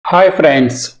Hi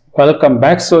friends, welcome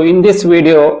back. So in this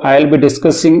video I'll be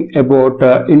discussing about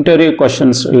interview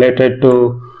questions related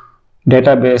to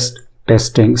database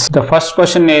testings. The first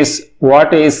question is,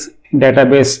 what is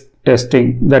database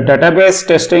testing? The database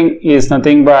testing is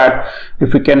nothing but,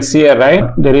 if you can see here,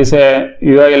 right, there is a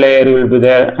UI layer will be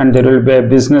there, and there will be a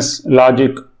business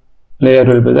logic layer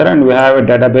will be there, and we have a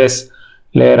database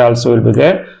layer also will be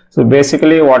there. So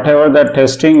basically whatever the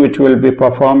testing which will be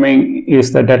performing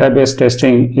is the database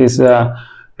testing, is a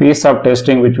piece of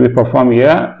testing which we perform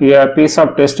here. Here piece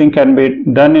of testing can be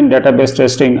done in database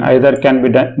testing, either can be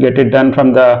get it done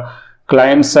from the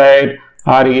client side,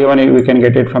 or even we can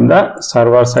get it from the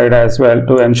server side as well,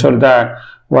 to ensure that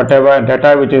whatever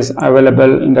data which is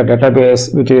available in the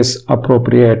database which is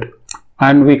appropriate.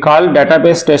 And we call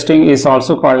database testing is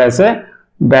also called as a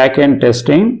back-end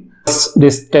testing.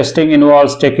 This testing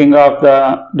involves checking of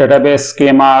the database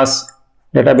schemas,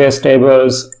 database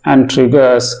tables and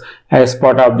triggers as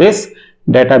part of this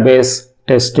database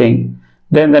testing.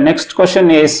 Then the next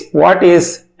question is, what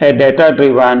is a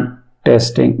data-driven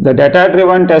testing? The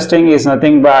data-driven testing is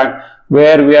nothing but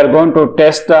where we are going to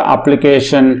test the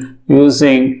application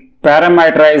using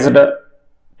parameterized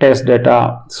test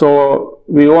data. So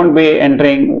we won't be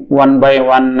entering one by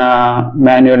one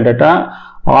manual data.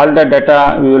 All the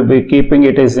data we will be keeping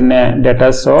it is in a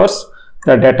data source.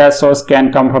 The data source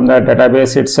can come from the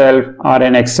database itself, or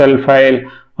an Excel file,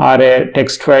 or a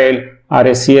text file, or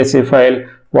a CSV file.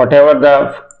 Whatever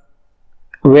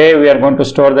the way we are going to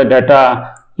store the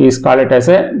data is called it as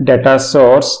a data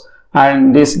source,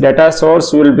 and this data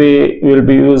source will be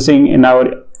using in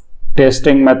our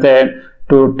testing method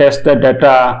to test the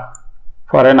data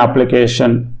for an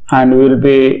application. And we will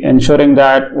be ensuring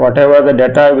that whatever the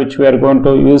data which we are going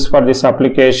to use for this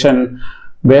application,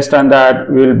 based on that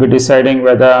we will be deciding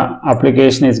whether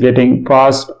application is getting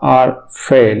passed or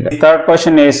failed. The third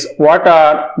question is, what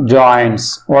are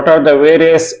joins? What are the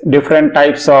various different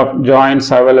types of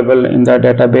joins available in the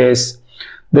database?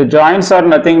 The joins are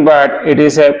nothing but it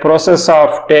is a process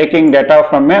of taking data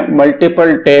from a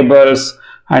multiple tables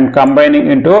and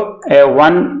combining into a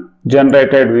one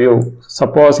generated view.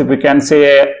 Suppose if we can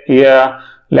say here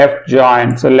left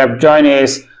join. So left join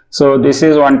is, so this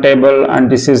is one table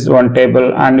and this is one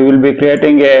table, and we will be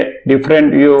creating a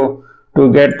different view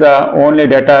to get the only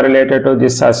data related to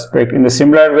this aspect. In the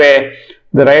similar way,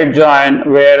 the right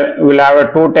join, where we will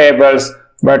have two tables,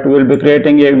 but we will be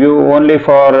creating a view only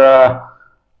for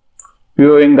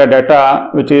viewing the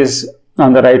data which is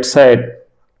on the right side.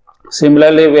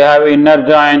 Similarly, we have inner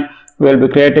join. We will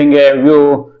be creating a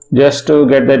view just to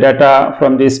get the data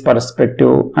from this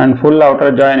perspective, and full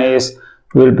outer join is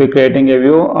we will be creating a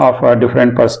view of a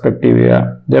different perspective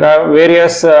here. There are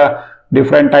various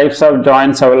different types of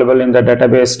joins available in the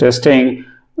database testing: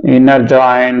 inner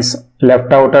joins,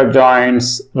 left outer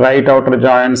joins, right outer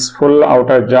joins, full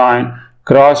outer join,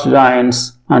 cross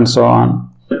joins, and so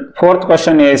on. Fourth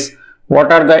question is,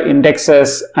 what are the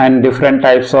indexes and different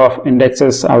types of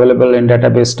indexes available in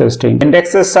database testing?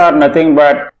 Indexes are nothing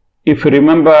but, if you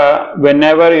remember,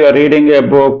 whenever you are reading a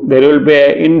book, there will be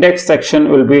an index section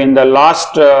will be in the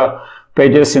last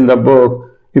pages in the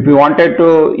book. If you wanted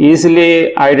to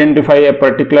easily identify a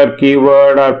particular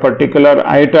keyword or particular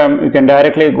item, you can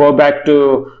directly go back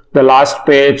to the last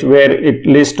page where it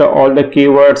lists all the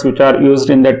keywords which are used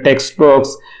in the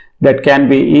textbooks, that can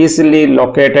be easily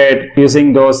located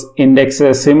using those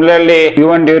indexes. Similarly,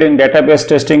 even during database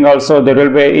testing also, there will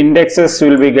be indexes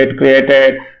will be get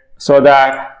created, so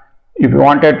that if you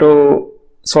wanted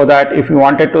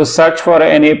to search for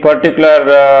any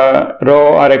particular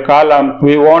row or a column,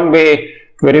 we won't be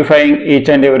verifying each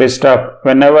and every step.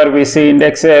 Whenever we see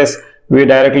indexes, we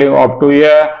directly up to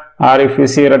here, or if we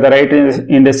see the right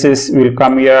indices will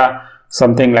come here,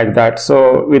 something like that.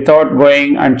 So without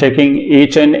going and checking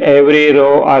each and every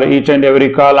row or each and every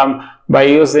column, by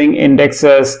using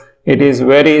indexes, it is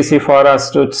very easy for us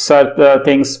to search the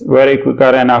things very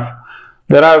quicker enough.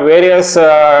 There are various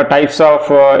types of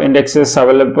indexes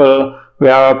available. We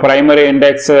have primary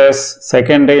indexes,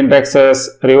 secondary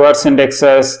indexes, reverse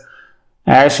indexes,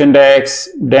 hash index,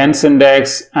 dense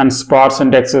index, and sparse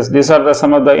indexes. These are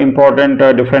some of the important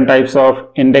different types of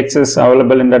indexes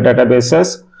available in the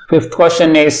databases. Fifth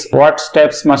question is, what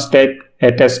steps must a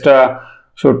tester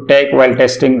should take while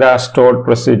testing the stored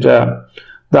procedure?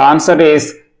 The answer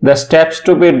is, the steps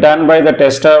to be done by the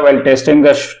tester while testing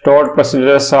the stored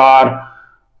procedures are: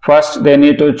 first, they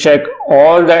need to check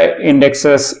all the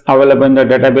indexes available in the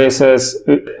databases,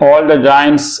 all the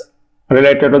joins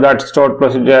related to that stored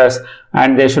procedures,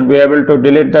 and they should be able to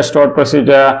delete the stored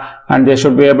procedure, and they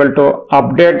should be able to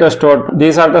update the stored.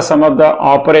 These are the some of the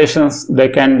operations they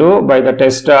can do by the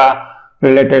tester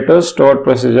related to stored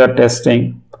procedure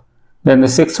testing. Then the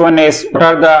sixth one is, what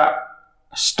are the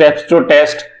steps to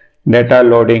test data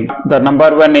loading? The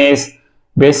number one is,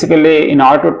 basically in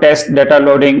order to test data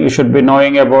loading, you should be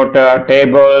knowing about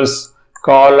tables,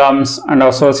 columns, and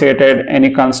associated any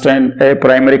constraint, a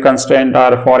primary constraint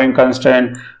or foreign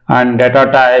constraint, and data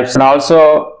types. And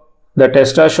also the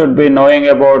tester should be knowing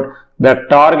about the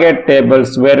target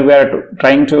tables where we are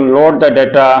trying to load the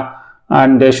data,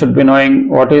 and they should be knowing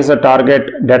what is the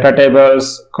target data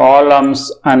tables, columns,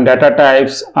 and data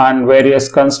types, and various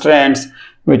constraints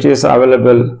which is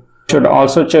available. Should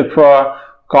also check for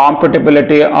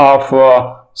compatibility of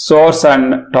source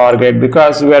and target,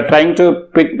 because we are trying to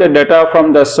pick the data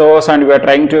from the source and we are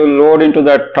trying to load into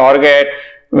the target.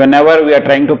 Whenever we are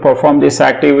trying to perform this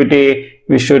activity,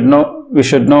 we should know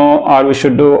or we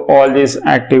should do all these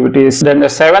activities. Then the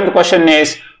seventh question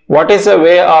is, what is the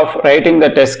way of writing the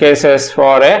test cases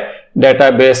for a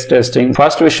database testing?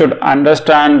 First, we should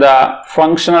understand the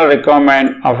functional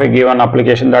requirement of a given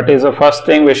application. That is the first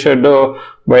thing we should do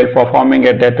while performing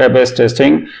a database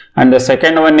testing. And the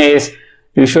second one is,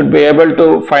 you should be able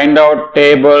to find out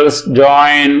tables,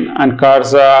 join and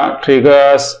cursor,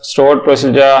 triggers, stored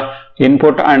procedure,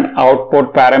 input and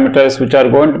output parameters which are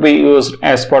going to be used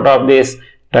as part of this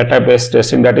database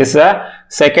testing. That is the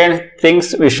second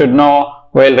things we should know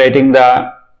while writing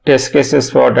the test cases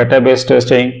for database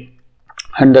testing.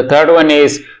 And the third one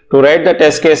is to write the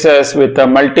test cases with the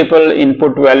multiple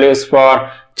input values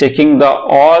for checking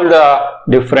all the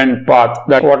different paths.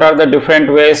 That what are the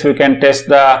different ways we can test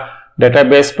the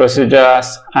database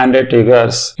procedures and the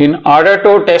triggers. In order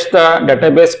to test the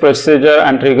database procedure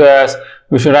and triggers,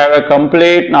 we should have a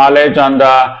complete knowledge on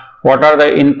the what are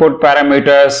the input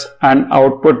parameters and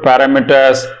output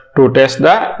parameters to test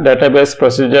the database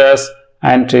procedures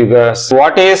and triggers.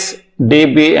 What is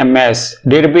DBMS?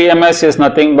 DBMS is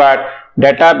nothing but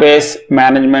database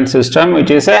management system,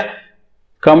 which is a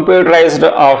computerized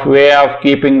way of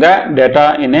keeping the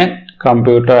data in a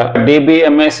computer.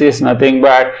 DBMS is nothing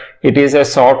but it is a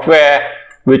software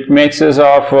which makes use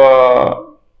of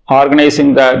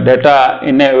organizing the data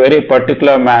in a very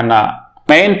particular manner.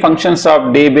 Main functions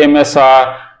of DBMS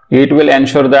are, it will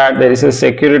ensure that there is a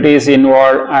security is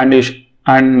involved,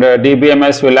 and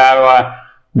DBMS will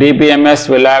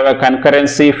have a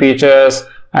concurrency features,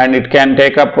 and it can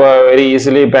take up very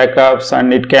easily backups,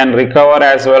 and it can recover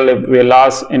as well if we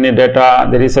lost any data.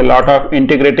 There is a lot of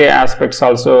integrity aspects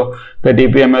also the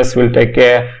DBMS will take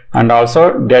care, and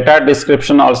also data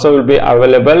description also will be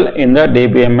available in the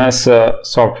DBMS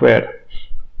software.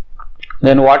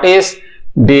 Then what is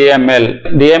DML?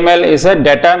 DML is a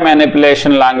data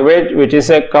manipulation language, which is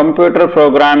a computer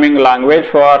programming language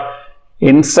for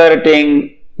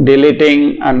inserting,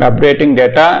 deleting and updating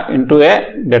data into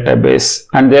a database.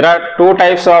 And there are two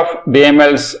types of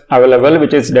DMLs available,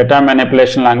 which is data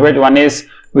manipulation language. One is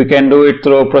we can do it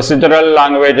through procedural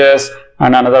languages,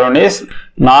 and another one is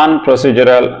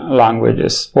non-procedural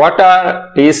languages. What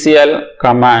are DCL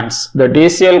commands? The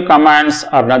DCL commands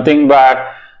are nothing but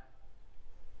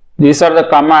these are the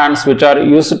commands which are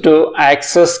used to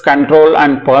access, control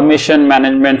and permission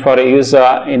management for a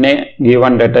user in a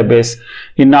given database.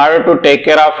 In order to take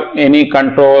care of any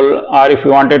control, or if you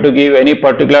wanted to give any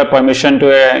particular permission to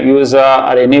a user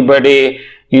or anybody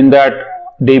in that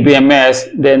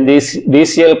DBMS, then these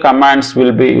DCL commands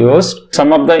will be used.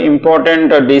 Some of the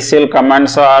important DCL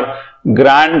commands are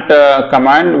grant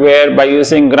command, where by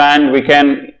using grant we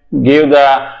can give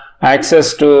the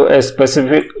access to a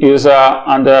specific user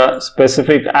on the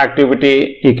specific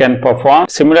activity he can perform.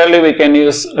 Similarly, we can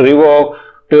use revoke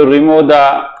to remove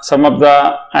some of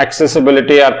the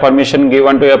accessibility or permission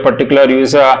given to a particular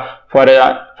user for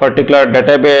a particular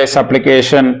database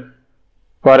application.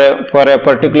 For a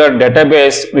particular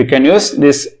database, we can use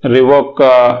this revoke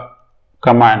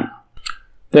command.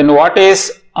 Then what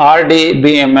is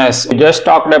RDBMS? We just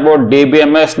talked about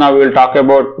DBMS. Now we will talk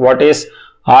about what is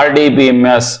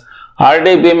RDBMS.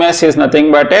 RDBMS is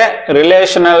nothing but a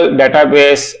relational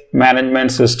database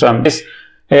management system. It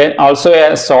is also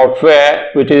a software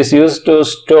which is used to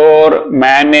store,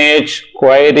 manage,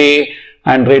 query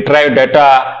and retrieve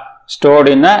data stored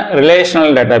in a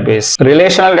relational database.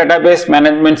 Relational database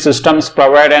management systems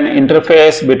provide an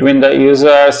interface between the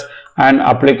users and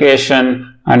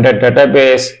application and a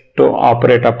database to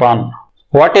operate upon.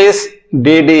 What is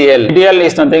DDL? DDL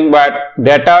is nothing but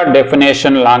data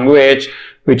definition language,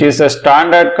 which is a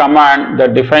standard command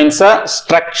that defines a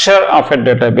structure of a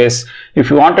database. If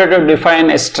you wanted to define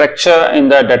a structure in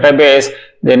the database,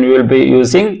 then you will be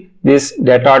using these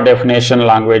data definition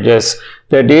languages.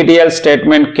 The DDL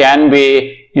statement can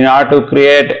be in order to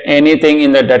create anything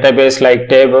in the database like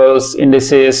tables,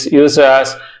 indices,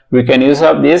 users. We can use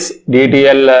up this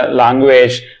DDL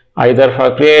language either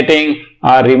for creating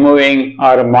or removing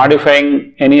or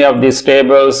modifying any of these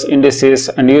tables, indices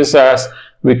and users.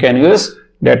 We can use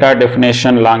data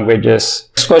definition languages.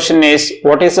 Next question is,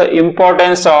 what is the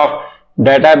importance of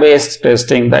database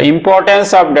testing? The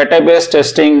importance of database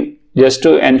testing just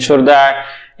to ensure that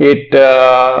it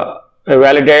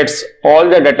validates all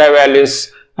the data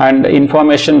values and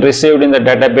information received in the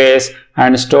database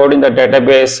and stored in the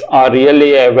database are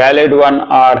really a valid one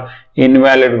or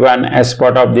invalid one as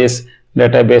part of this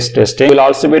database testing. We will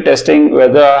also be testing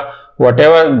whether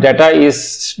whatever data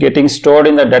is getting stored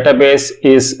in the database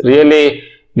is really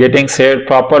getting saved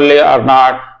properly or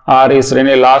not, or is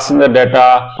really lost in the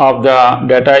data of the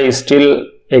data is still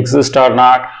exist or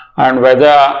not, and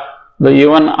whether the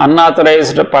even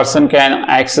unauthorized person can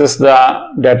access the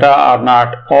data or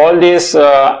not. All this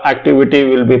activity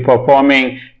will be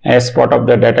performing as part of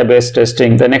the database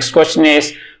testing. The next question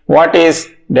is, what is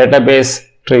database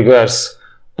triggers?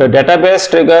 The database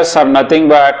triggers are nothing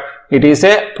but it is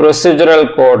a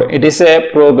procedural code. It is a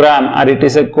program or it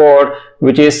is a code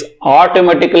which is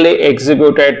automatically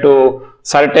executed to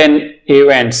certain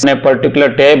events in a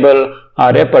particular table or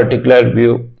a particular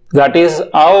view. That is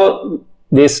how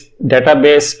these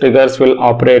database triggers will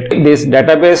operate. These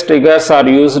database triggers are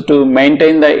used to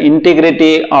maintain the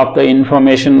integrity of the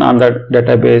information on the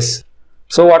database.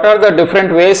 So what are the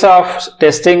different ways of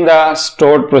testing the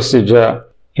stored procedure?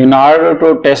 In order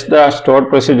to test the stored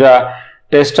procedure,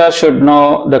 tester should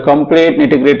know the complete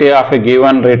nitty-gritty of a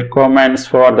given requirements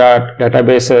for the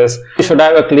databases. You should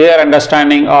have a clear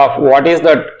understanding of what is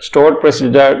the stored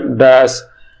procedure does,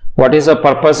 what is the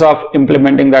purpose of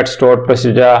implementing that stored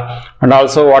procedure, and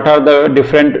also what are the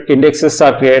different indexes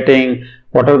are creating,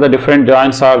 what are the different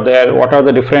joins are there, what are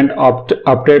the different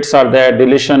updates are there,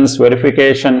 deletions,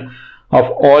 verification of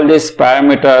all these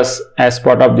parameters as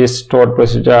part of this stored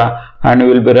procedure. And we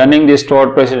will be running this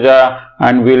stored procedure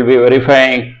and we will be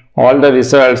verifying all the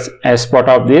results as part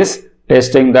of this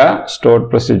testing the stored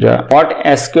procedure. What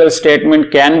SQL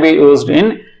statement can be used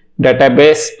in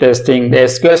database testing? The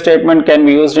SQL statement can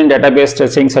be used in database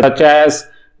testing such as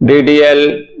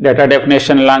DDL, data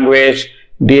definition language,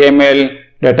 DML,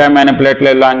 data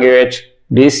manipulative language,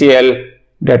 DCL,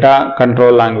 data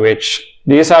control language.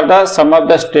 These are some of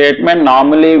the statements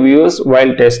normally we use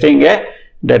while testing a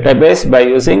database by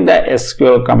using the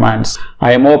SQL commands.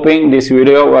 I am hoping this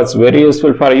video was very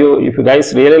useful for you. If you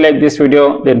guys really like this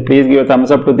video, then please give a thumbs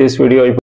up to this video.